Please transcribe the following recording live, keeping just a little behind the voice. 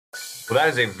Well, that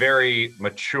is a very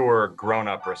mature,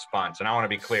 grown-up response. And I want to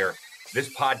be clear, this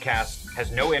podcast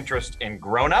has no interest in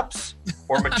grown-ups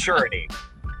or maturity.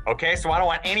 Okay, so I don't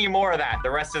want any more of that the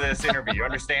rest of this interview. You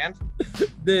understand?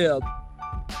 Yeah.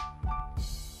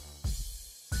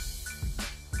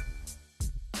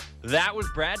 That was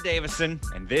Brad Davison,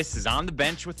 and this is On the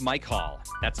Bench with Mike Hall.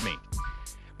 That's me.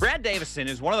 Brad Davison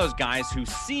is one of those guys who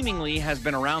seemingly has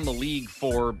been around the league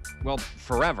for, well,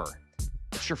 forever.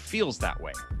 It sure feels that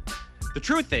way. The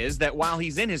truth is that while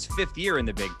he's in his fifth year in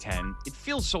the Big Ten, it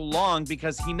feels so long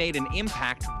because he made an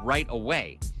impact right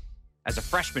away. As a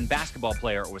freshman basketball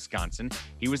player at Wisconsin,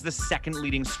 he was the second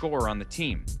leading scorer on the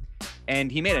team. And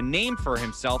he made a name for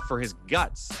himself for his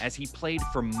guts as he played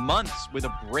for months with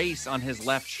a brace on his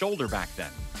left shoulder back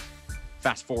then.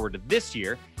 Fast forward to this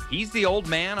year, he's the old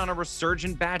man on a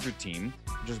resurgent Badger team,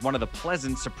 which is one of the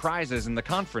pleasant surprises in the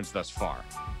conference thus far.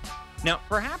 Now,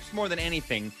 perhaps more than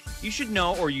anything, you should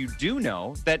know, or you do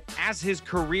know, that as his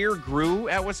career grew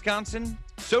at Wisconsin,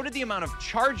 so did the amount of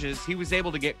charges he was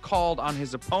able to get called on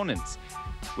his opponents,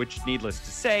 which, needless to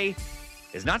say,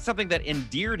 is not something that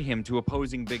endeared him to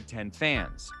opposing Big Ten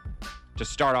fans. To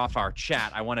start off our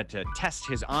chat, I wanted to test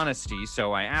his honesty,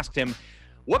 so I asked him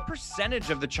what percentage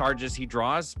of the charges he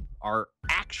draws are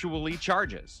actually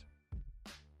charges.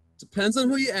 Depends on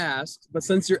who you ask, but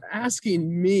since you're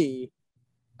asking me,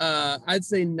 I'd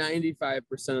say 95%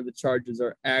 of the charges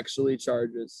are actually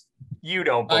charges. You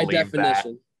don't believe by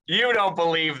definition. That. You don't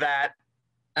believe that.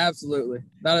 Absolutely.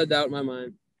 Not a doubt in my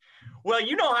mind. Well,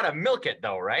 you know how to milk it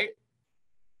though, right?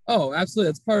 Oh, absolutely.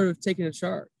 That's part of taking a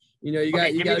charge. You know, you got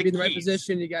to be in the right keys.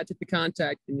 position. You got to take the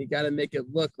contact, and you got to make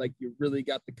it look like you really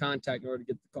got the contact in order to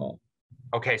get the call.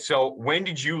 Okay, so when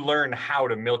did you learn how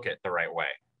to milk it the right way?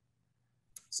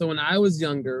 So when I was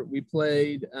younger, we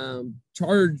played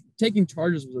taking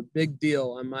charges was a big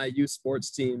deal on my youth sports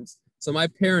teams. So my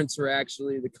parents were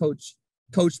actually the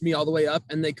coached me all the way up,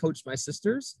 and they coached my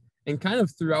sisters. And kind of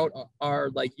throughout our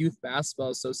like youth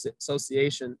basketball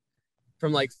association,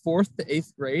 from like 4th to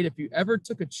 8th grade, if you ever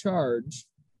took a charge,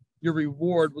 your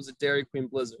reward was a Dairy Queen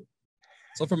Blizzard.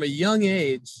 So from a young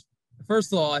age,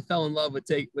 first of all, I fell in love with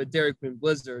Dairy Queen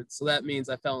Blizzard. So that means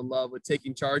I fell in love with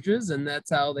taking charges, and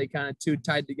that's how they kind of two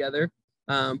tied together.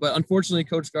 But unfortunately,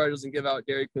 Coach Gard doesn't give out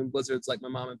Dairy Queen Blizzards like my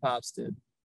mom and pops did.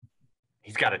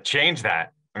 He's got to change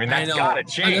that. I mean, that's got to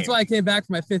change. That's why I came back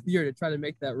for my 5th year to try to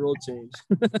make that rule change.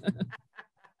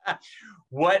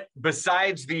 What,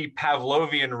 besides the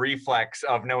Pavlovian reflex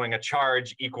of knowing a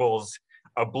charge equals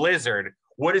a blizzard,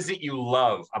 what is it you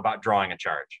love about drawing a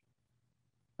charge?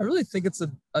 I really think it's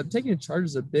taking a charge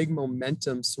is a big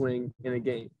momentum swing in a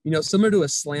game. You know, similar to a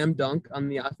slam dunk on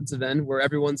the offensive end where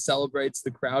everyone celebrates, the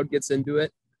crowd gets into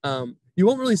it. You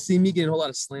won't really see me getting a whole lot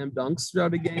of slam dunks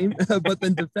throughout a game, but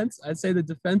then I'd say the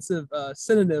defensive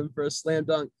synonym for a slam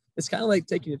dunk is kind of like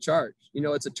taking a charge. You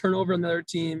know, it's a turnover on the other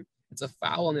team. It's a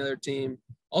foul on the other team.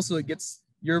 Also, it gets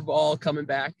your ball coming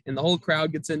back and the whole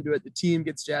crowd gets into it. The team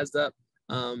gets jazzed up.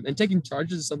 And taking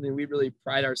charges is something we really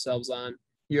pride ourselves on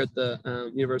here at the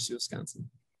University of Wisconsin.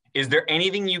 Is there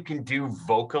anything you can do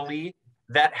vocally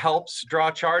that helps draw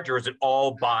a charge, or is it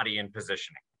all body and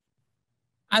positioning?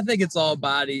 I think it's all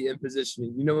body and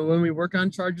positioning. You know, when we work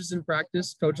on charges in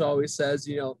practice, coach always says,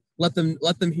 you know, let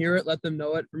them hear it, let them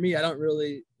know it. For me, I don't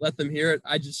really let them hear it.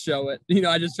 I just show it. You know,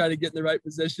 I just try to get in the right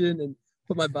position and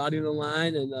put my body on the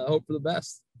line and hope for the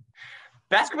best.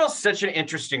 Basketball is such an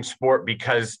interesting sport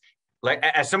because, like,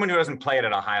 as someone who doesn't play it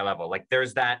at a high level, like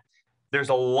there's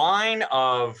a line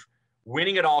of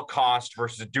winning at all cost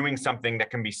versus doing something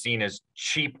that can be seen as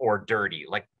cheap or dirty.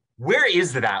 Like, where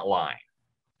is that line?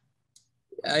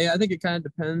 I think it kind of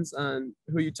depends on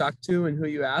who you talk to and who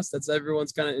you ask. That's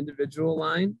everyone's kind of individual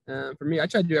line. For me, I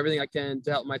try to do everything I can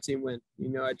to help my team win. You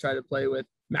know, I try to play with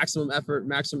maximum effort,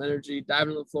 maximum energy,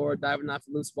 diving on the floor, diving off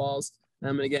the loose balls.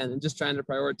 And again, and just trying to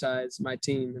prioritize my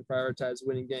team and prioritize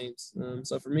winning games.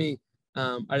 So for me,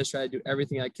 I just try to do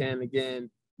everything I can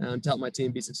again to help my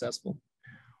team be successful.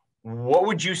 What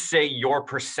would you say your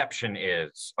perception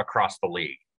is across the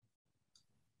league?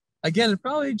 Again, it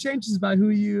probably changes by who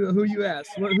you ask.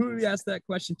 Who you ask that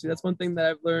question to. That's one thing that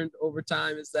I've learned over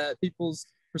time is that people's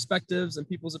perspectives and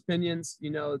people's opinions, you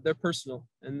know, they're personal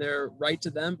and they're right to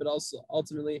them, but also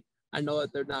ultimately I know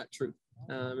that they're not truth.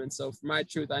 And so for my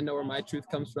truth, I know where my truth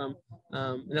comes from.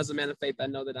 And as a man of faith, I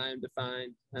know that I am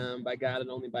defined by God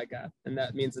and only by God. And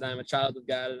that means that I'm a child of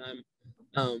God and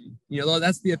I'm, you know,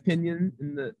 that's the opinion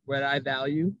and what I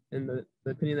value and the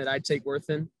opinion that I take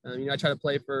worth in. You know, I try to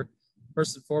play for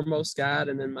first and foremost God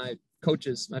and then my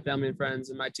coaches, my family and friends,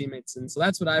 and my teammates. And so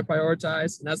that's what I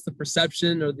prioritize. And that's the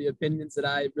perception or the opinions that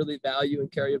I really value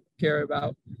and care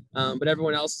about. But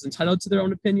everyone else is entitled to their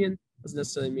own opinion. Doesn't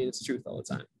necessarily mean it's truth all the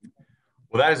time.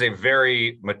 Well, that is a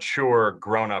very mature,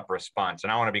 grown-up response.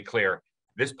 And I want to be clear,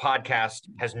 this podcast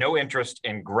has no interest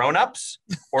in grown-ups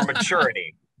or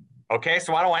maturity. Okay,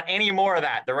 so I don't want any more of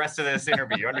that the rest of this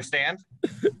interview. You understand?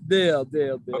 Deal.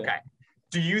 Okay.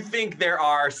 Do you think there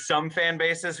are some fan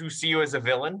bases who see you as a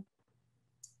villain?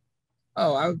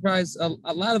 Oh, I would probably,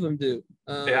 a lot of them do.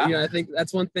 Yeah. You know, I think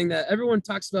that's one thing that everyone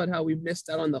talks about, how we missed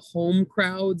out on the home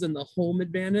crowds and the home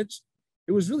advantage.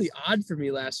 It was really odd for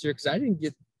me last year because I didn't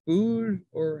get booed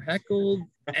or heckled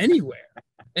anywhere.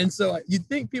 And so you'd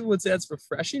think people would say that's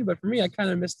refreshing, but for me, I kind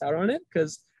of missed out on it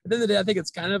because at the end of the day, I think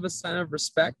it's kind of a sign of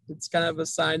respect. It's kind of a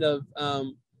sign of,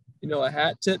 you know, a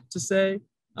hat tip to say.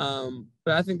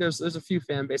 But I think there's a few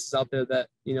fan bases out there that,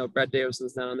 you know, Brad Davison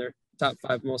is now on their top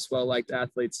 5 most well-liked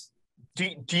athletes.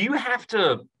 Do you have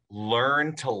to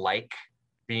learn to like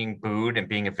being booed and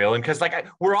being a villain? Because like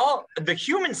we're all, the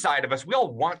human side of us, we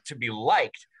all want to be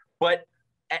liked, but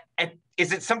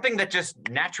is it something that just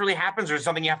naturally happens, or is it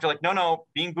something you have to like, no,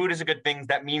 being booed is a good thing.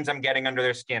 That means I'm getting under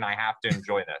their skin. I have to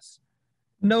enjoy this.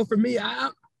 No, for me,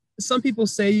 some people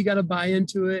say you got to buy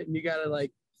into it and you got to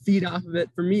like feed off of it.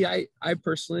 For me, I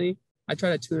personally, I try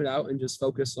to tune it out and just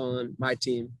focus on my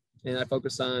team, and I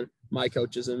focus on my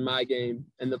coaches and my game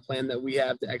and the plan that we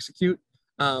have to execute.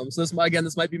 So this might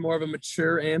be more of a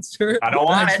mature answer. I don't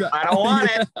want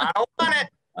it.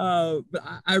 But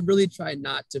I really try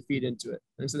not to feed into it.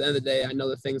 And so at the end of the day, I know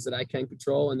the things that I can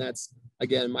control, and that's,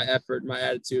 again, my effort, my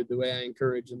attitude, the way I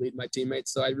encourage and lead my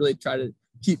teammates. So I really try to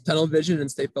keep tunnel vision and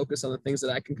stay focused on the things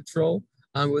that I can control.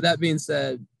 With that being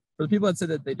said, for the people that say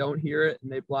that they don't hear it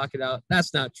and they block it out,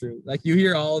 that's not true. Like, you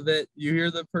hear all of it. You hear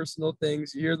the personal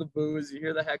things, you hear the boos, you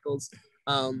hear the heckles.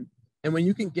 And when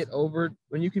you can get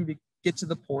to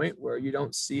the point where you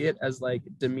don't see it as like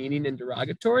demeaning and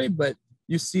derogatory, but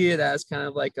you see it as kind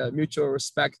of like a mutual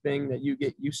respect thing that you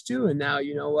get used to. And now,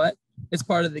 you know what? It's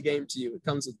part of the game to you. It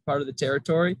comes with part of the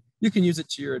territory. You can use it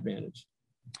to your advantage.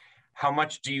 How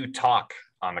much do you talk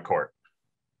on the court?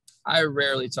 I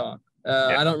rarely talk.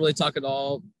 I don't really talk at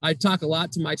all. I talk a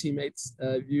lot to my teammates.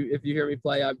 If you hear me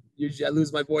play, I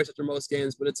lose my voice after most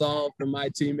games, but it's all from my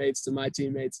teammates to my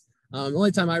teammates. The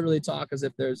only time I really talk is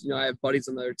if there's, I have buddies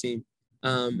on the other team.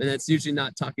 And it's usually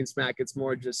not talking smack. It's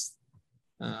more just,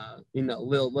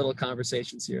 little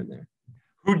conversations here and there.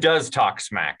 Who does talk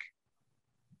smack?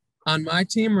 On my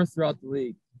team or throughout the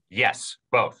league? Yes,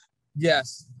 both.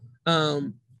 Yes.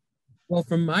 Well,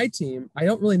 from my team, I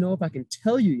don't really know if I can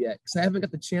tell you yet because I haven't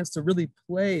got the chance to really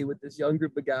play with this young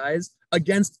group of guys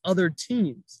against other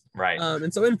teams. Right.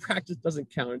 And so in practice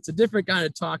doesn't count. It's a different kind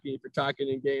of talking if you're talking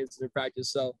in games and in practice.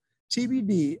 So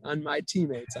TBD on my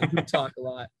teammates. I do talk a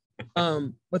lot.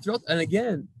 But and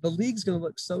again, the league's going to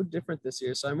look so different this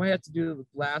year. So I might have to do the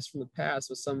blast from the past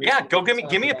with some. Yeah, go give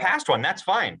me a past one. That's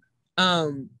fine.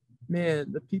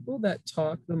 Man, the people that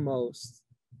talk the most.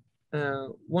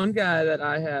 One guy that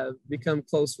I have become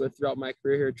close with throughout my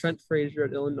career here, Trent Frazier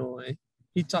at Illinois.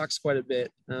 He talks quite a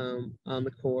bit on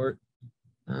the court.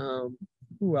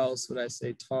 Who else would I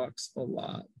say talks a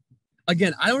lot?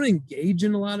 Again, I don't engage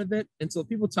in a lot of it. And so if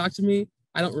people talk to me,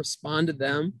 I don't respond to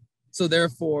them. So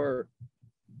therefore,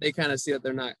 they kind of see that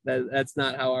that's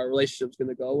not how our relationship's going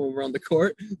to go when we're on the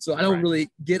court. So I don't really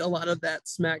get a lot of that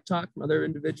smack talk from other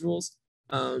individuals.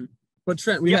 But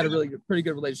Trent, we had a pretty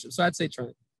good relationship. So I'd say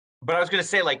Trent. But I was going to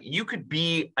say, like, you could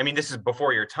be, I mean, this is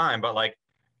before your time, but like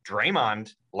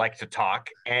Draymond liked to talk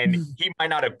and he might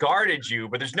not have guarded you,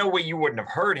 but there's no way you wouldn't have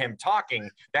heard him talking.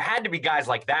 There had to be guys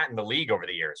like that in the league over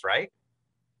the years, right?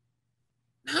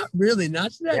 Not really,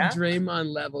 not to that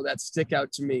Draymond level that stick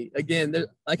out to me. Again,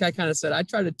 like I kind of said, I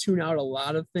try to tune out a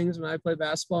lot of things when I play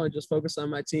basketball and just focus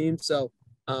on my team. So,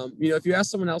 if you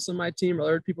ask someone else on my team or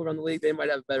other people around the league, they might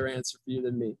have a better answer for you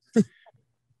than me. All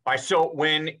right, so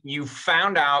when you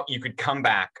found out you could come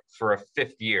back for a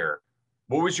 5th year,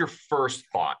 what was your first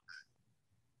thought?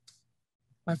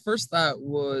 My first thought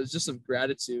was just of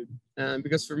gratitude.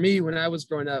 Because for me, when I was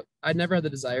growing up, I never had the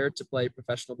desire to play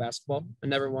professional basketball. I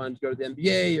never wanted to go to the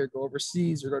NBA or go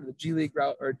overseas or go to the G League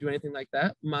route or do anything like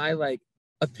that. My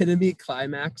epitome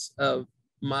climax of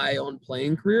my own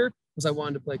playing career was I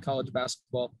wanted to play college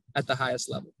basketball at the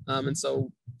highest level. And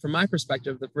so from my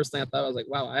perspective, the first thing I thought was like,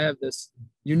 wow, I have this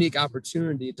unique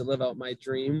opportunity to live out my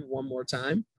dream one more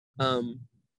time.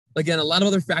 Again, a lot of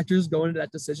other factors go into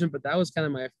that decision, but that was kind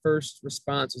of my first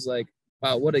response was like,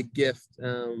 wow, what a gift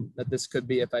that this could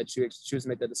be if I choose to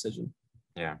make that decision.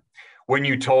 Yeah. When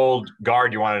you told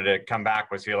Guard you wanted to come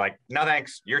back, was he like, no,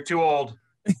 thanks, you're too old?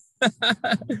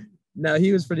 No,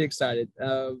 he was pretty excited.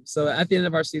 So at the end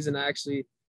of our season, I actually,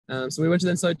 so we went to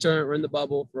the NCAA tournament. We're in the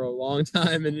bubble for a long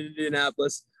time in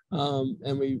Indianapolis,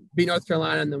 and we beat North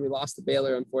Carolina, and then we lost to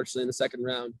Baylor, unfortunately, in the second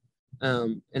round.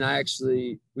 And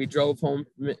we drove home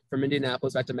from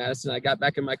Indianapolis back to Madison. I got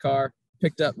back in my car,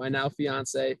 picked up my now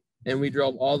fiance, and we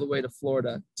drove all the way to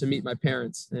Florida to meet my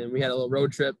parents. And we had a little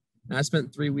road trip. And I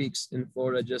spent 3 weeks in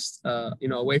Florida, just,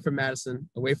 away from Madison,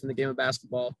 away from the game of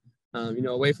basketball,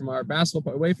 away from our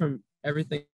basketball, away from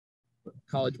everything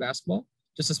college basketball,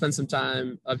 just to spend some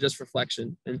time of just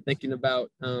reflection and thinking about,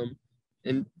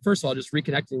 and first of all, just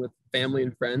reconnecting with family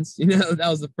and friends. That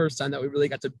was the first time that we really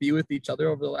got to be with each other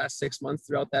over the last 6 months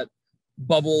throughout that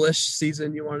bubble-ish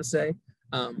season, you want to say.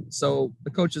 So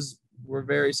the coaches were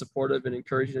very supportive and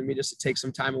encouraging me just to take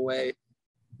some time away,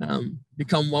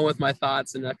 become one with my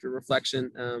thoughts, and after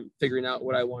reflection, figuring out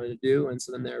what I wanted to do. And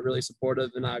so then they're really supportive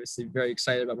and obviously very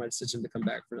excited about my decision to come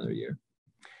back for another year.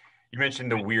 You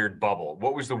mentioned the weird bubble.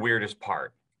 What was the weirdest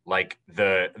part? Like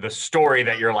the story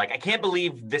that you're like, I can't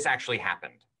believe this actually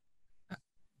happened.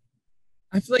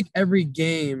 I feel like every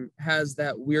game has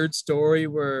that weird story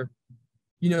where,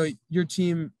 your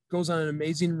team goes on an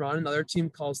amazing run, another team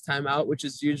calls timeout, which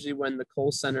is usually when the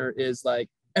Kohl Center is like,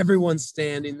 everyone's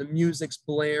standing, the music's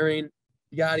blaring,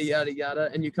 yada, yada, yada.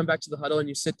 And you come back to the huddle and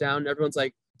you sit down and everyone's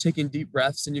like taking deep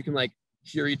breaths and you can like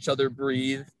hear each other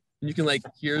breathe and you can like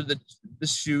hear the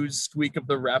shoes squeak of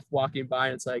the ref walking by.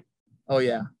 And it's like, oh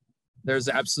yeah, there's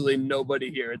absolutely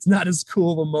nobody here. It's not as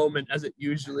cool of a moment as it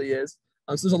usually is.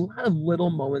 So there's a lot of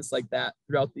little moments like that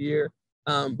throughout the year.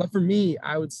 But for me,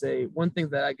 I would say one thing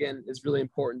that, again, is really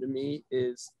important to me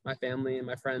is my family and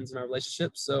my friends and our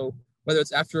relationships. So whether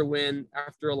it's after a win,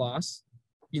 after a loss,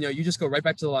 you just go right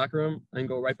back to the locker room and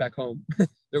go right back home.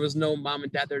 There was no mom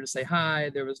and dad there to say hi.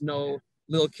 There was no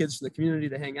little kids from the community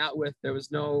to hang out with. There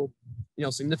was no,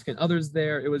 significant others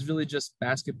there. It was really just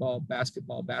basketball,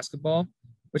 basketball, basketball,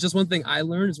 which is one thing I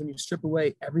learned is when you strip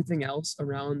away everything else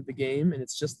around the game and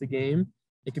it's just the game,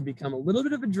 it can become a little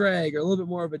bit of a drag or a little bit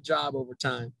more of a job over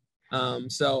time.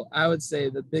 So I would say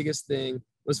the biggest thing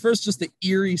was first just the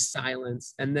eerie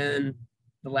silence and then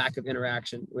the lack of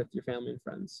interaction with your family and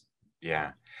friends.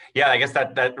 Yeah. I guess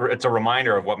that it's a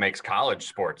reminder of what makes college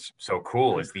sports so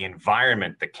cool is the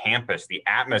environment, the campus, the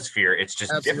atmosphere. It's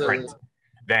just Absolutely. different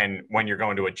than when you're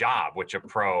going to a job, which a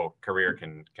pro career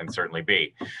can certainly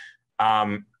be.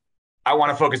 I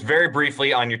want to focus very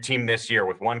briefly on your team this year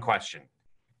with one question.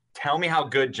 Tell me how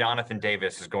good Jonathan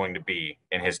Davis is going to be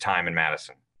in his time in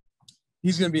Madison.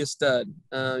 He's going to be a stud.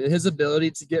 His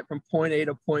ability to get from point A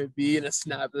to point B in a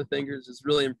snap of the fingers is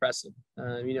really impressive.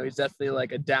 He's definitely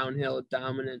like a downhill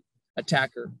dominant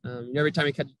attacker. Every time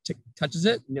he touches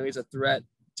it, he's a threat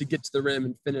to get to the rim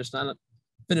and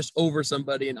finish over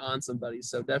somebody and on somebody.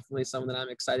 So definitely someone that I'm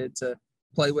excited to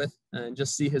play with and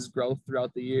just see his growth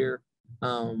throughout the year.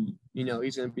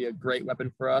 He's going to be a great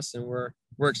weapon for us, and we're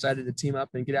excited to team up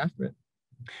and get after it.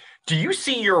 Do you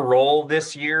see your role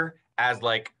this year as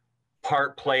like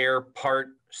part player, part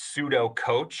pseudo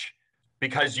coach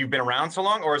because you've been around so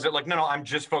long? Or is it like, no, I'm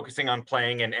just focusing on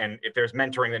playing and if there's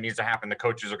mentoring that needs to happen, the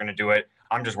coaches are going to do it.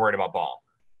 I'm just worried about ball.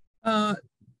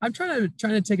 I'm trying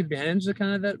to take advantage of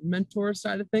kind of that mentor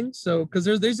side of things. So, cause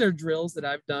these are drills that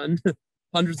I've done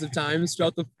hundreds of times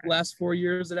throughout the last 4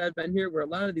 years that I've been here, where a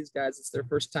lot of these guys, it's their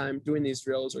first time doing these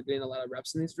drills or getting a lot of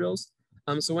reps in these drills.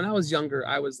 So when I was younger,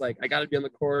 I was like, I got to be on the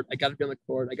court. I got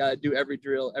to do every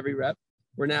drill, every rep.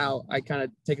 Where now I kind of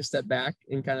take a step back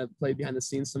and kind of play behind the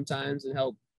scenes sometimes and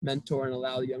help mentor and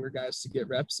allow the younger guys to get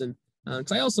reps. And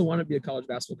because I also want to be a college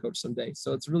basketball coach someday.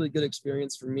 So it's a really good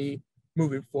experience for me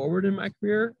moving forward in my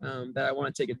career that I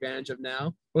want to take advantage of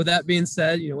now. But with that being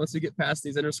said, once we get past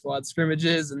these inter squad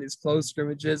scrimmages and these close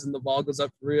scrimmages and the ball goes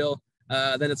up for real,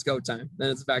 then it's go time. Then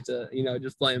it's back to,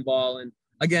 just playing ball and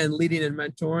again, leading and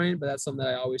mentoring. But that's something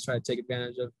that I always try to take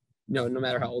advantage of, no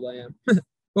matter how old I am.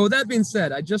 But with that being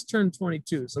said, I just turned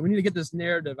 22. So we need to get this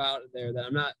narrative out there that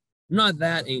I'm not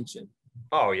that ancient.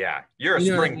 Oh yeah. You're a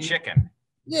spring chicken.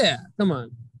 Yeah. Come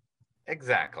on.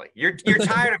 Exactly. You're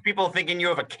tired of people thinking you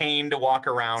have a cane to walk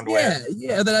around with.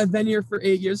 Yeah. That I've been here for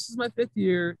 8 years. This is my 5th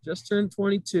year. Just turned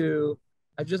 22.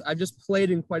 I've just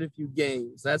played in quite a few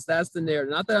games. That's the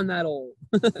narrative. Not that I'm that old.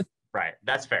 Right.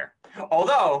 That's fair.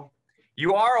 Although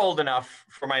you are old enough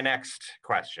for my next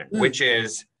question, which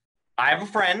is, I have a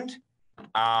friend.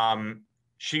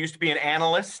 She used to be an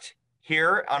analyst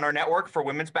here on our network for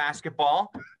women's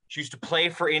basketball. She used to play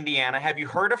for Indiana. Have you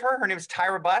heard of her? Her name is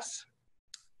Tyra Buss.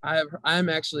 I'm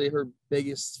actually her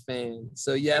biggest fan.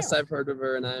 So yes, I've heard of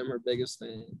her and I am her biggest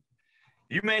fan.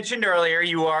 You mentioned earlier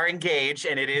you are engaged,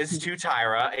 and it is to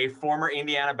Tyra, a former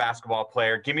Indiana basketball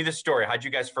player. Give me the story. How'd you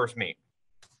guys first meet?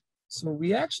 So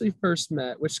we actually first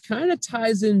met, which kind of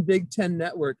ties in Big Ten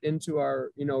Network into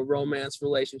our, romance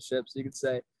relationships, you could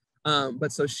say.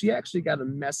 But so she actually got a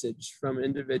message from an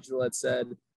individual that said,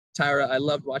 Tyra, I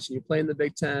loved watching you play in the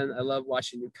Big Ten. I love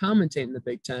watching you commentate in the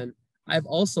Big Ten. I've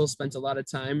also spent a lot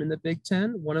of time in the Big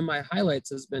Ten. One of my highlights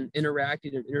has been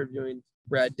interacting and interviewing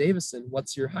Brad Davison.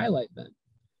 What's your highlight been?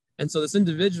 And so this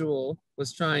individual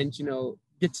was trying to,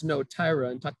 get to know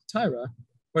Tyra and talk to Tyra.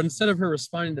 But instead of her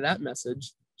responding to that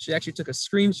message, she actually took a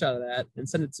screenshot of that and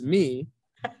sent it to me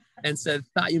and said,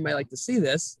 thought you might like to see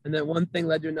this. And then one thing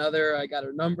led to another. I got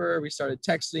her number. We started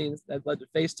texting. That led to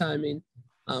FaceTiming.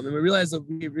 And we realized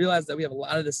that we have a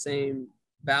lot of the same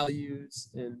values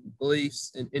and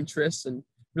beliefs and interests, and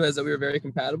realized that we were very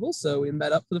compatible. So we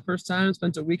met up for the first time,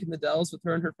 spent a week in the Dells with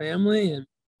her and her family. And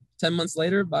 10 months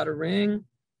later, bought a ring.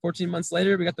 14 months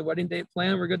later, we got the wedding date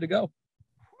planned. We're good to go.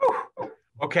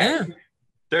 Okay. Yeah.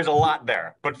 There's a lot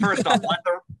there. But first off,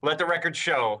 let the record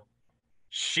show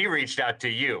she reached out to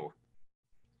you.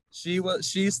 She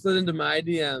slid into my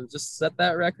DM. Just set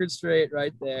that record straight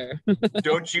right there.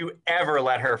 Don't you ever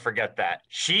let her forget that.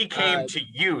 She came to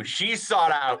you. She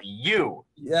sought out you.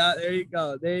 Yeah, there you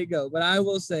go. There you go. But I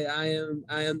will say I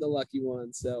am the lucky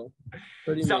one. So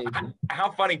pretty amazing.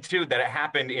 How funny too that it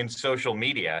happened in social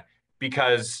media,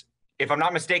 because if I'm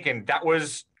not mistaken, that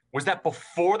was that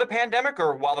before the pandemic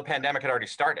or while the pandemic had already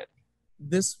started?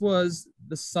 This was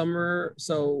the summer.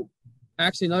 So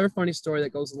actually, another funny story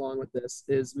that goes along with this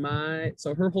is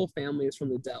her whole family is from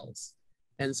the Dells.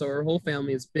 And so her whole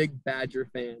family is big Badger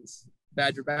fans,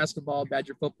 Badger basketball,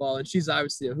 Badger football, and she's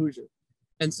obviously a Hoosier.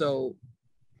 And so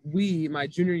my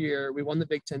junior year, we won the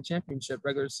Big Ten championship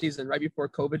regular season right before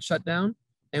COVID shut down.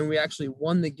 And we actually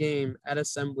won the game at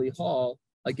Assembly Hall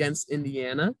against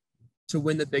Indiana to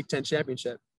win the Big Ten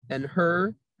championship. And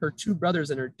her two brothers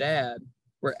and her dad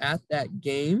were at that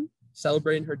game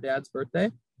celebrating her dad's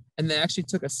birthday. And they actually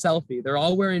took a selfie. They're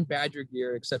all wearing Badger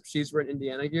gear, except she's wearing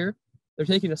Indiana gear. They're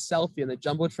taking a selfie, and the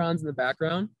Jumbotrons in the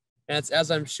background. And it's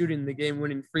as I'm shooting the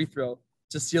game-winning free throw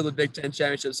to seal the Big Ten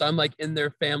championship. So I'm like in their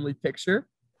family picture.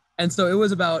 And so it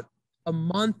was about a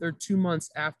month or 2 months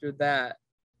after that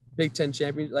Big Ten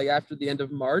championship, like after the end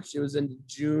of March. It was in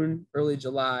June, early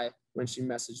July when she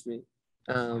messaged me.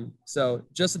 So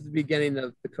just at the beginning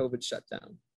of the COVID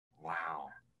shutdown. Wow.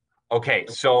 Okay,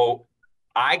 so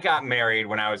I got married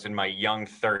when I was in my young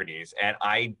 30s, and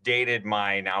I dated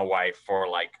my now wife for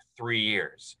like 3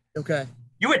 years. Okay.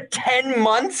 You had 10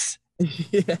 months?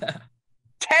 Yeah.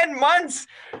 10 months?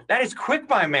 That is quick,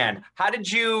 my man. How did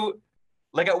you,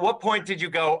 at what point did you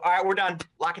go, all right, we're done,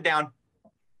 lock it down?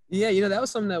 Yeah, that was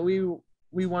something that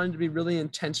we wanted to be really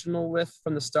intentional with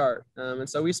from the start. And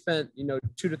so we spent,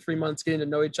 2 to 3 months getting to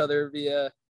know each other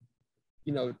via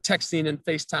texting and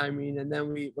FaceTiming. And then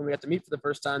when we got to meet for the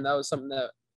first time, that was something that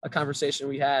a conversation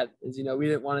we had is, we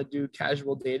didn't want to do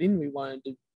casual dating. We wanted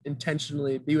to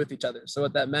intentionally be with each other. So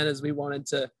what that meant is we wanted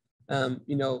to,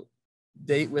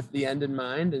 date with the end in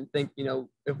mind and think,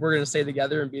 if we're going to stay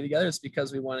together and be together, it's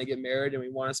because we want to get married and we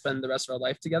want to spend the rest of our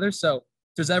life together. So if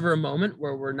there's ever a moment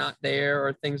where we're not there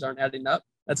or things aren't adding up,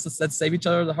 let's save each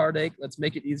other the heartache. Let's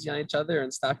make it easy on each other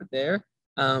and stop it there.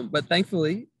 But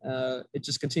thankfully, it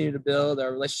just continued to build.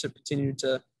 Our relationship continued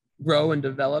to grow and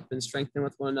develop and strengthen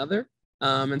with one another.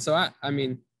 And so,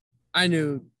 I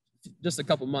knew just a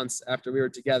couple months after we were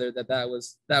together that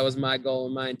was my goal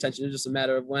and my intention. It was just a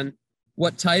matter of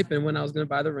what type and when I was going to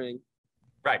buy the ring.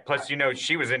 Right. Plus,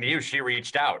 she was into you. She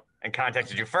reached out and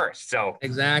contacted you first. So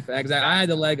exactly. I had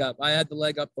the leg up.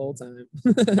 The whole time.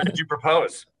 How did you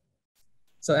propose?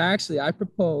 So actually, I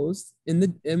proposed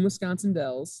in Wisconsin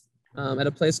Dells. At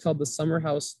a place called the Summer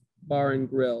House Bar and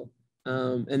Grill.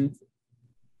 And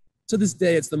to this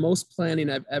day, it's the most planning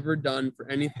I've ever done for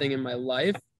anything in my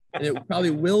life. And it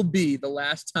probably will be the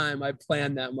last time I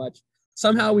planned that much.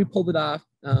 Somehow we pulled it off,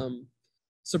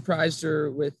 surprised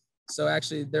her with, so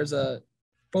actually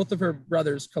both of her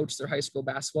brothers coached their high school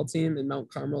basketball team in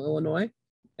Mount Carmel, Illinois.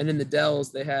 And in the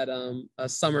Dells, they had a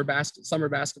summer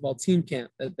basketball team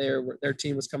camp that their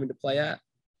team was coming to play at.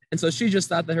 And so she just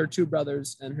thought that her two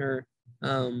brothers and her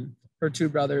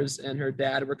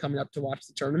dad were coming up to watch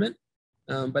the tournament.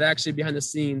 But actually behind the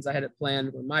scenes, I had it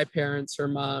planned where my parents, her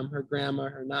mom, her grandma,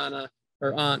 her nana,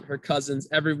 her aunt, her cousins,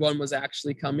 everyone was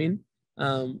actually coming.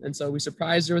 And so we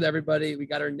surprised her with everybody. We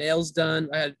got her nails done.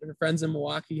 I had her friends in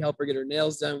Milwaukee help her get her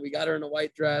nails done. We got her in a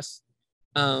white dress.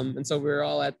 And so we were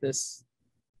all at this,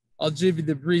 I'll give you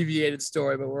the abbreviated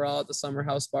story, but we're all at the Summer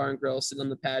House Bar and Grill sitting on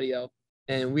the patio.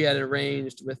 And we had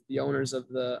arranged with the owners of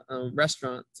the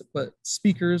restaurant to put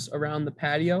speakers around the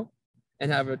patio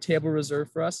and have a table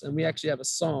reserved for us. And we actually have a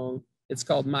song. It's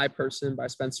called My Person by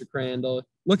Spencer Crandall.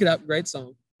 Look it up. Great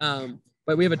song.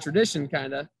 But we have a tradition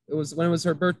kind of. It was when it was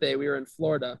her birthday, we were in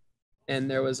Florida and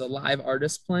there was a live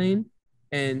artist playing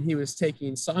and he was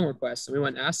taking song requests. And we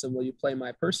went and asked him, will you play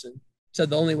My Person? He said,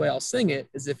 the only way I'll sing it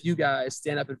is if you guys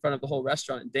stand up in front of the whole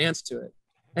restaurant and dance to it.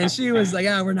 And she was like,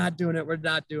 we're not doing it. We're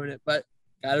not doing it. But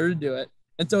got her to do it.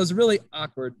 And so it was a really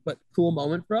awkward but cool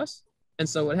moment for us. And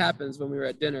so what happens when we were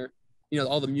at dinner,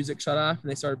 all the music shut off and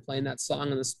they started playing that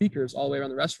song on the speakers all the way around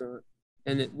the restaurant.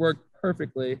 And it worked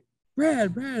perfectly.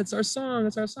 Brad, it's our song.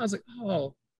 It's our song. I was like,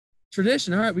 oh,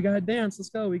 tradition. All right, we got to dance. Let's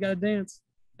go. We got to dance.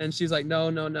 And she's like,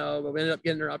 no. But we ended up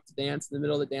getting her up to dance in the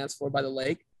middle of the dance floor by the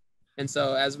lake. And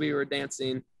so as we were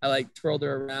dancing, I twirled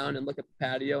her around and looked at the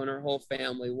patio and her whole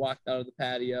family walked out of the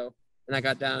patio. And I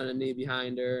got down on a knee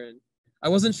behind her. And I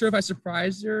wasn't sure if I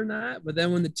surprised her or not. But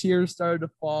then when the tears started to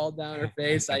fall down her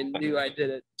face, I knew I did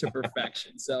it to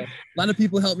perfection. So a lot of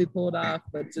people helped me pull it off.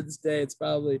 But to this day, it's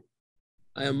probably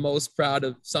I am most proud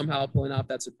of somehow pulling off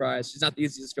that surprise. She's not the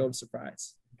easiest girl to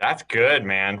surprise. That's good,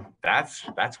 man. That's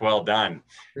well done.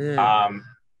 Yeah.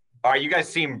 All right, you guys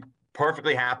seem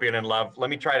perfectly happy and in love. Let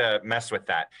me try to mess with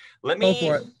that. Let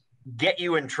me get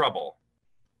you in trouble.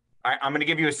 All right, I'm going to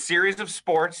give you a series of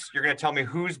sports. You're going to tell me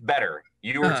who's better,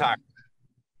 you or Tyra.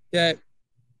 Okay.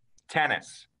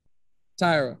 Tennis.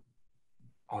 Tyra.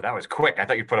 Oh, that was quick. I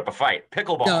thought you'd put up a fight.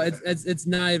 Pickleball. No, it's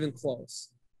not even close.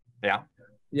 Yeah.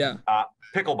 Yeah.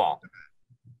 Pickleball.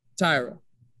 Tyra.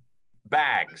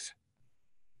 Bags.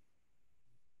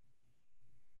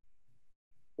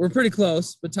 We're pretty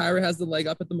close, but Tyra has the leg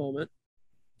up at the moment.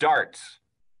 Darts.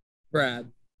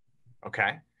 Brad.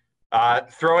 Okay.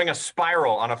 Throwing a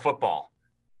spiral on a football.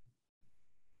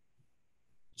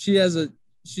 She has a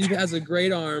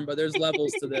great arm, but there's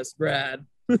levels to this, Brad.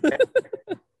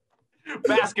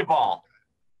 Basketball.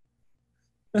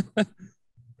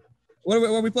 What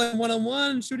are we playing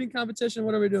one-on-one, shooting competition?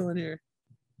 What are we doing here?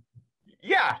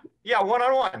 Yeah,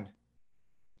 one-on-one.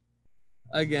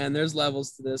 Again, there's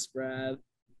levels to this, Brad.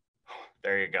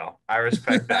 There you go. I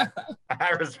respect that. I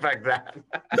respect that.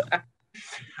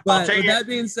 But with that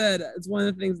being said, it's one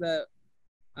of the things that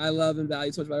I love and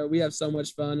value so much about her. We have so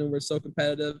much fun and we're so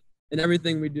competitive. And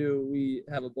everything we do, we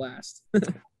have a blast.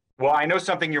 Well, I know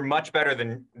something you're much better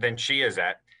than she is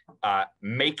at.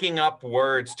 Making up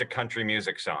words to country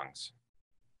music songs.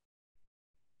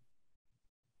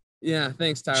 Yeah,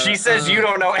 thanks, Tyra. She says you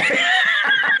don't know.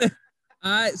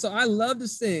 I love to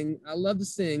sing.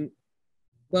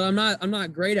 But I'm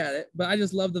not great at it. But I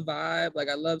just love the vibe. Like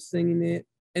I love singing it.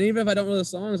 And even if I don't know the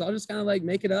songs, I'll just kind of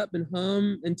make it up and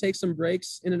hum and take some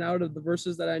breaks in and out of the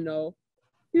verses that I know.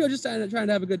 Just trying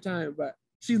to have a good time. But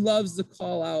she loves to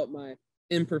call out my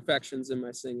imperfections in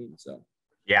my singing. So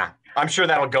yeah, I'm sure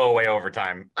that'll go away over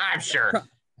time. I'm sure.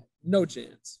 No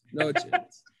chance.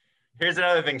 Here's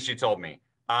another thing she told me.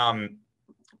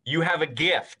 You have a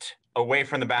gift away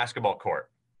from the basketball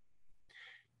court.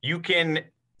 You can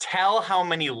tell how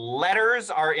many letters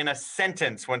are in a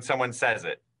sentence when someone says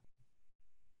it.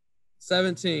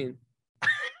 17.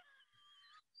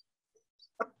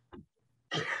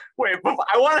 Wait,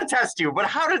 I want to test you, but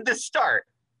how did this start?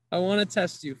 I want to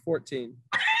test you. 14.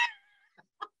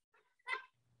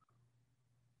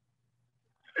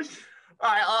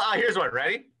 All right, here's one.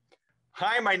 Ready?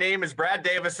 Hi, my name is Brad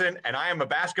Davison, and I am a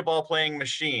basketball playing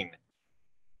machine.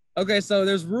 Okay, so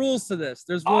there's rules to this.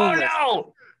 There's rules. Oh,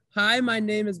 no! Hi, my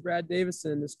name is Brad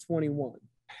Davison is 21.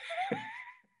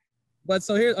 But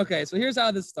here's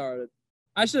how this started.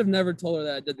 I should have never told her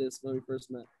that I did this when we first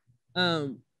met.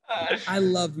 I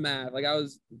loved math. I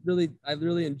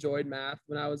really enjoyed math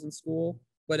when I was in school,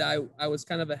 but I was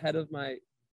kind of ahead of my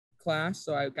class,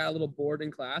 so I got a little bored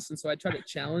in class, and so I tried to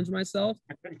challenge myself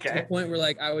to the point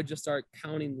where I would just start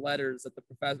counting letters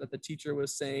that the teacher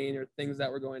was saying or things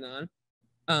that were going on.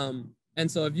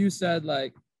 And so if you said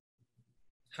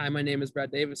hi, my name is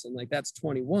Brad Davison, that's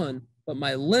 21, but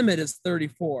my limit is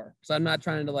 34. So I'm not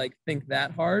trying to think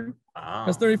that hard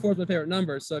because 34 is my favorite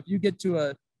number. So if you get to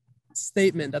a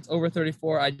statement that's over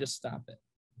 34, I just stop it.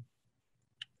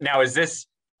 Now, is this,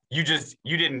 you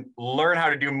didn't learn how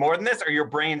to do more than this, or your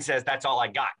brain says that's all I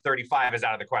got? 35 is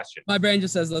out of the question. My brain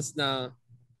just says,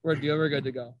 we're good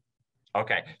to go.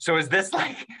 Okay. So is this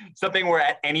something where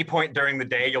at any point during the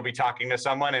day, you'll be talking to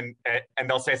someone and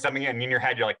they'll say something and in your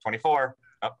head, you're like 24,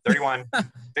 31,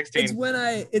 16.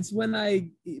 It's when I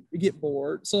get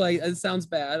bored. So it sounds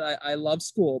bad. I love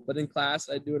school, but in class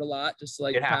I do it a lot just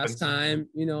to pass time,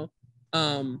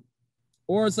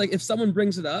 or it's if someone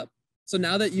brings it up. So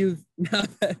now that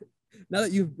now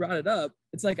that you've brought it up,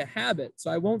 it's like a habit. So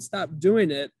I won't stop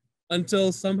doing it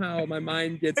until somehow my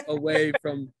mind gets away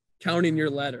from counting your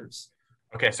letters.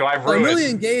 Okay, so I'm really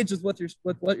engaged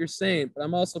with what you're saying, but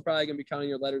I'm also probably gonna be counting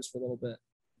your letters for a little bit.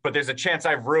 But there's a chance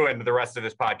I've ruined the rest of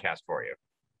this podcast for you.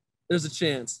 There's a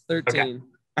chance. 13.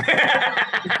 Okay.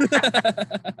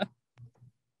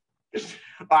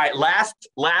 All right, last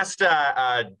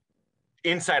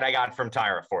insight I got from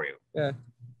Tyra for you. Yeah.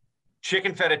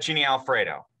 Chicken fettuccine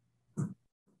Alfredo.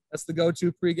 That's the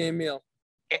go-to pregame meal.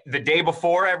 The day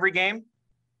before every game?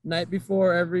 Night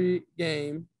before every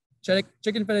game.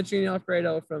 Chicken fettuccine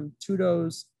Alfredo from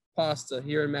Tudo's Pasta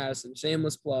here in Madison.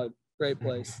 Shameless plug. Great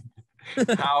place.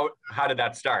 How did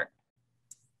that start?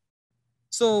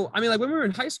 So, I mean, like when we were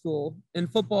in high school, in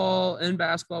football and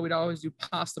basketball, we'd always do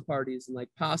pasta parties and like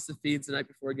pasta feeds the night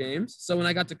before games. So when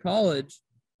I got to college,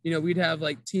 you know, we'd have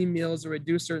like team meals or we'd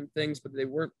do certain things, but they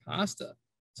weren't pasta.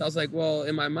 So I was like, well,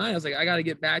 in my mind, I was like, I got to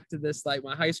get back to this, like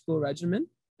my high school regimen.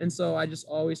 And so I just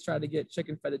always try to get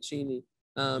chicken fettuccine.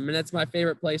 And that's my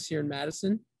favorite place here in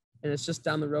Madison. And it's just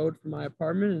down the road from my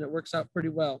apartment and it works out pretty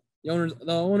well. The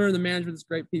owner and the management is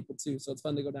great people too. So it's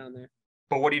fun to go down there.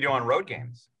 But what do you do on road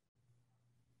games?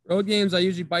 Road games, I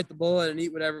usually bite the bullet and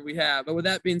eat whatever we have. But with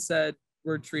that being said,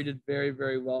 we're treated very,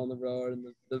 very well on the road, and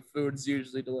the food's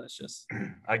usually delicious.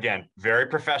 Again, very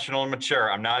professional and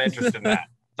mature. I'm not interested in that.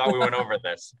 Thought we went over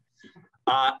this.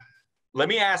 Let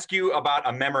me ask you about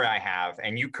a memory I have,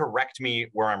 and you correct me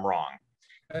where I'm wrong.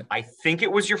 Okay. I think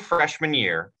it was your freshman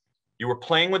year. You were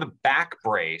playing with a back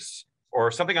brace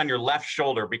or something on your left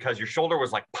shoulder because your shoulder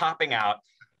was like popping out.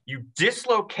 You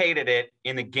dislocated it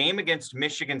in the game against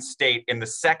Michigan State in the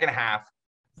second half.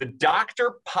 The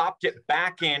doctor popped it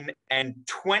back in, and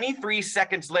 23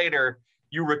 seconds later,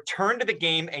 you returned to the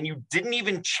game, and you didn't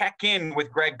even check in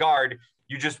with Greg Gard.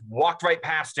 You just walked right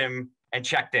past him and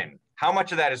checked in. How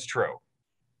much of that is true?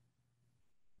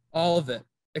 All of it,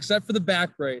 except for the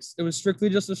back brace. It was strictly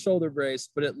just a shoulder brace,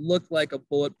 but it looked like a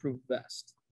bulletproof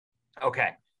vest. Okay.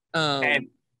 And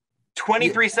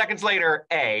 23 seconds later,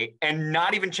 A, and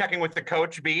not even checking with the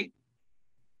coach, B?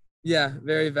 Yeah,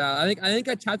 very valid. I think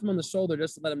I tapped him on the shoulder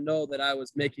just to let him know that I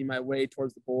was making my way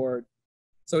towards the board.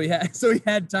 So he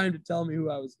had time to tell me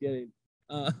who I was getting.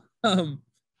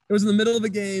 It was in the middle of the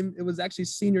game. It was actually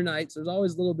senior night, so there's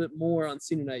always a little bit more on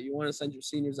senior night. You want to send your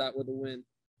seniors out with a win.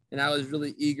 And I was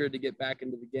really eager to get back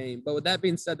into the game. But with that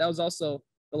being said, that was also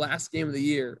the last game of the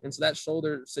year. And so that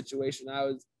shoulder situation,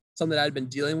 something that I'd been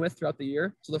dealing with throughout the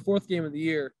year. So the fourth game of the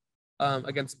year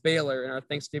against Baylor in our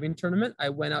Thanksgiving tournament, I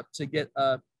went up to get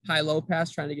a high-low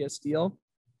pass trying to get a steal.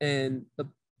 And the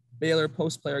Baylor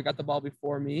post player got the ball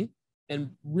before me and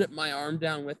ripped my arm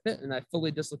down with it. And I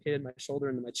fully dislocated my shoulder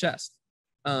into my chest.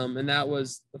 And that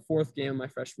was the fourth game of my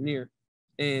freshman year.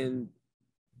 And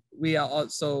we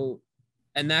also,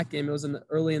 in that game, it was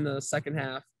early in the second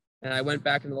half. And I went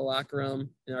back into the locker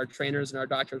room, and our trainers and our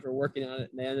doctors were working on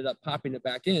it, and they ended up popping it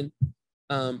back in.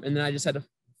 And then I just had to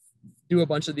do a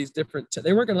bunch of these different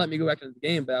they weren't going to let me go back into the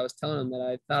game, but I was telling them that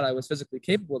I thought I was physically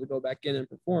capable to go back in and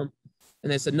perform.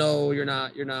 And they said, no, you're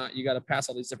not. You got to pass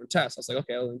all these different tests. I was like,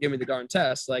 okay, well, then give me the darn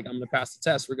test. Like, I'm going to pass the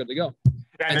test. We're good to go.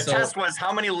 And the test was,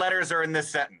 how many letters are in this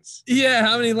sentence? Yeah,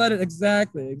 how many letters?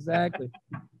 Exactly.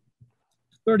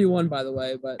 31, by the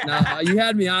way. But now you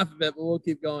had me off of it, but we'll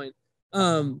keep going.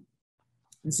 And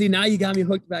see, now you got me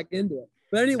hooked back into it.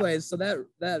 But anyways, so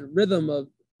that rhythm of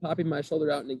popping my shoulder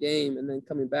out in a game and then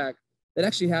coming back, that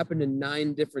actually happened in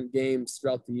 9 different games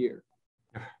throughout the year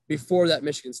before that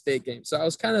Michigan State game. So I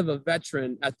was kind of a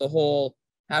veteran at the whole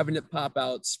having it pop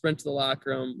out, sprint to the locker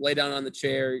room, lay down on the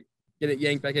chair, get it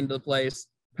yanked back into the place,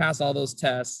 pass all those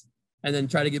tests, and then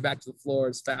try to get back to the floor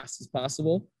as fast as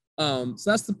possible. So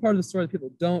that's the part of the story that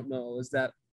people don't know, is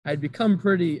that I'd become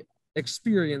pretty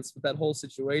experienced with that whole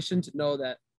situation to know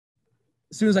that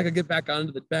as soon as I could get back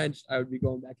onto the bench, I would be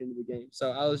going back into the game.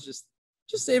 So I was just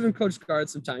saving Coach Gard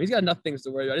some time. He's got enough things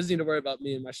to worry about. He doesn't need to worry about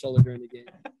me and my shoulder during the game.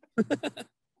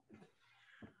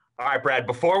 All right, Brad,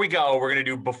 before we go, we're going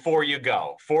to do Before You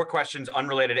Go. 4 questions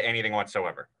unrelated to anything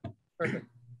whatsoever. Perfect.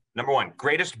 Number 1,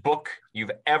 greatest book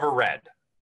you've ever read?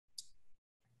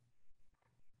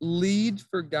 Lead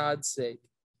for God's Sake.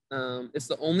 It's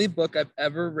the only book I've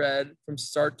ever read from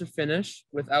start to finish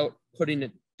without putting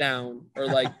it down, or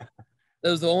like, that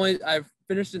was the only, I've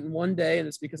finished it in one day. And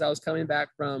it's because I was coming back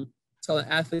from, it's called an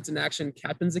Athletes in Action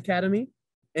Captain's Academy.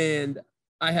 And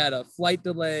I had a flight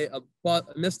delay,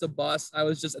 missed a bus. I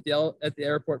was just at the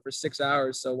airport for 6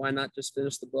 hours. So why not just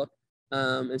finish the book?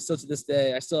 And still to this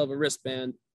day, I still have a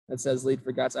wristband that says Lead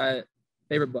for God's Sake.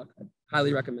 Favorite book. I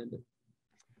highly recommend it.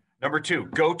 Number 2,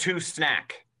 go-to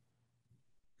snack.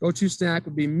 Go-to snack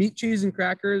would be meat, cheese, and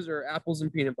crackers or apples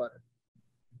and peanut butter.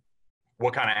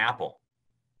 What kind of apple?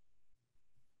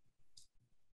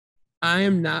 I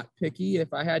am not picky.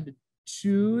 If I had to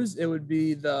choose, it would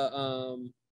be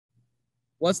the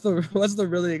what's the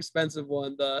really expensive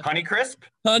one? The Honeycrisp?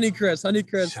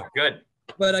 Honeycrisp. So good.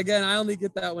 But again, I only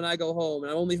get that when I go home,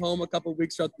 and I'm only home a couple of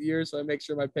weeks throughout the year, so I make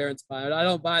sure my parents buy it. I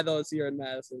don't buy those here in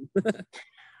Madison.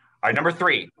 All right, number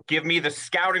 3, give me the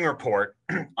scouting report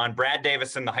on Brad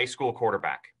Davison, the high school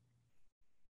quarterback.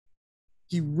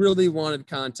 He really wanted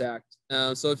contact.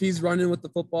 So if he's running with the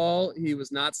football, he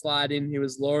was not sliding. He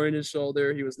was lowering his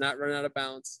shoulder. He was not running out of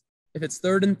bounds. If it's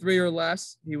 3rd and 3 or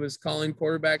less, he was calling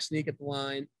quarterback sneak at the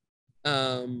line.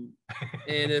 And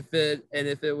if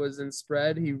it was in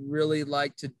spread, he really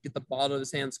liked to get the ball to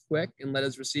his hands quick and let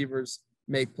his receivers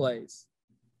make plays.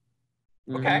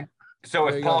 Okay. So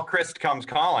if Paul Christ comes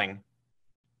calling,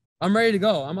 I'm ready to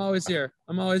go. I'm always here.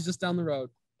 I'm always just down the road.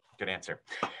 Good answer.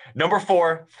 Number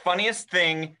 4, funniest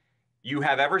thing you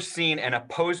have ever seen an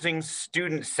opposing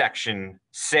student section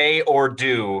say or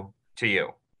do to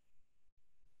you.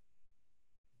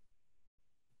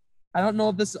 I don't know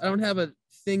if I don't have a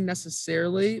thing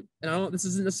necessarily, and this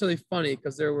isn't necessarily funny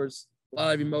because there was a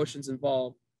lot of emotions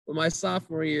involved. But my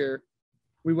sophomore year,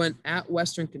 we went at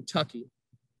Western Kentucky.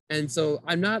 And so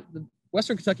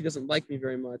Western Kentucky doesn't like me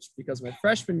very much because my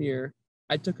freshman year,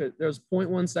 there was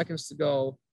 0.1 seconds to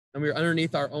go and we were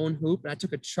underneath our own hoop. And I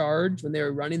took a charge when they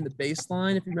were running the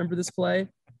baseline. If you remember this play,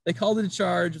 they called it a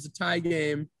charge. It was a tie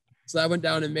game. So I went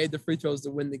down and made the free throws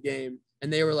to win the game.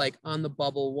 And they were like on the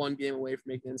bubble, 1 game away from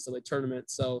making the NCAA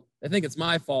tournament. So I think it's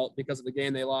my fault because of the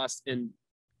game they lost in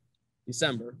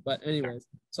December. But anyways,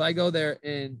 so I go there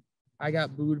and I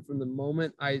got booed from the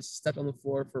moment I stepped on the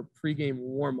floor for pregame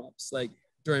warmups. Like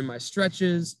during my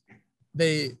stretches,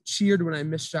 they cheered when I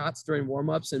missed shots during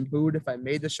warmups and booed if I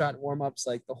made the shot in warmups.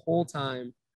 Like the whole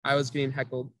time I was getting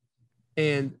heckled.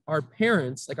 And our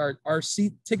parents, like our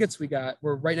seat tickets we got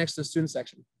were right next to the student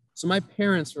section. So my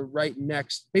parents were right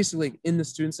next, basically in the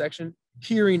student section,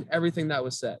 hearing everything that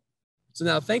was said. So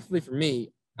now, thankfully for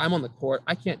me, I'm on the court.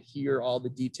 I can't hear all the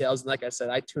details. And like I said,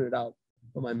 I tune it out.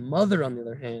 But my mother, on the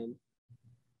other hand,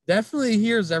 definitely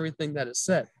hears everything that is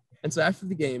said. And so after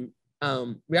the game,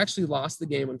 we actually lost the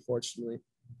game, unfortunately.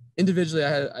 Individually,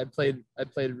 I played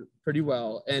pretty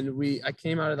well. And I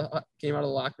came out of the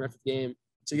locker room after the game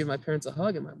to give my parents a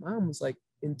hug. And my mom was like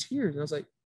in tears. And I was like,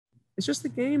 it's just a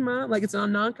game, Mom. Like, it's a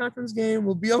non-conference game.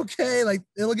 We'll be okay. Like,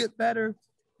 it'll get better.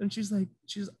 And she's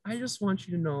I just want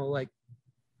you to know, like,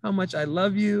 how much I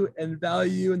love you and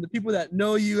value you, and the people that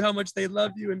know you, how much they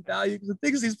love you and value you. Because the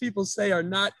things these people say are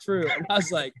not true. And I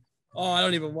was like, oh, I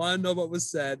don't even want to know what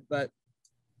was said, but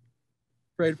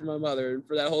prayed for my mother and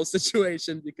for that whole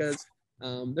situation because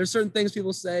there's certain things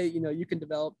people say, you can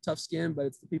develop tough skin, but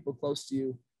it's the people close to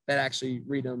you that actually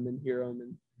read them and hear them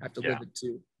and have to live it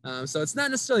too. So it's not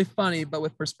necessarily funny, but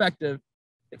with perspective,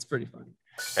 it's pretty funny.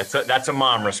 That's a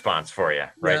mom response for you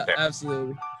right there.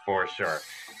 Absolutely. For sure.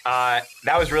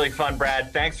 That was really fun,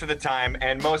 Brad. Thanks for the time.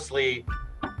 And mostly,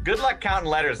 good luck counting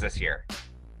letters this year.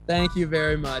 Thank you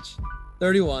very much.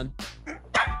 31.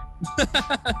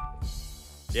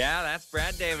 Yeah, that's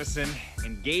Brad Davison,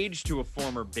 engaged to a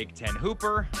former Big Ten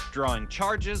hooper, drawing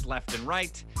charges left and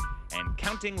right, and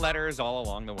counting letters all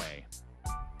along the way.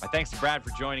 My thanks to Brad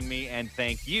for joining me, and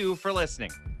thank you for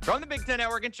listening. From the Big Ten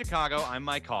Network in Chicago, I'm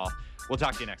Mike Hall. We'll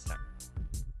talk to you next time.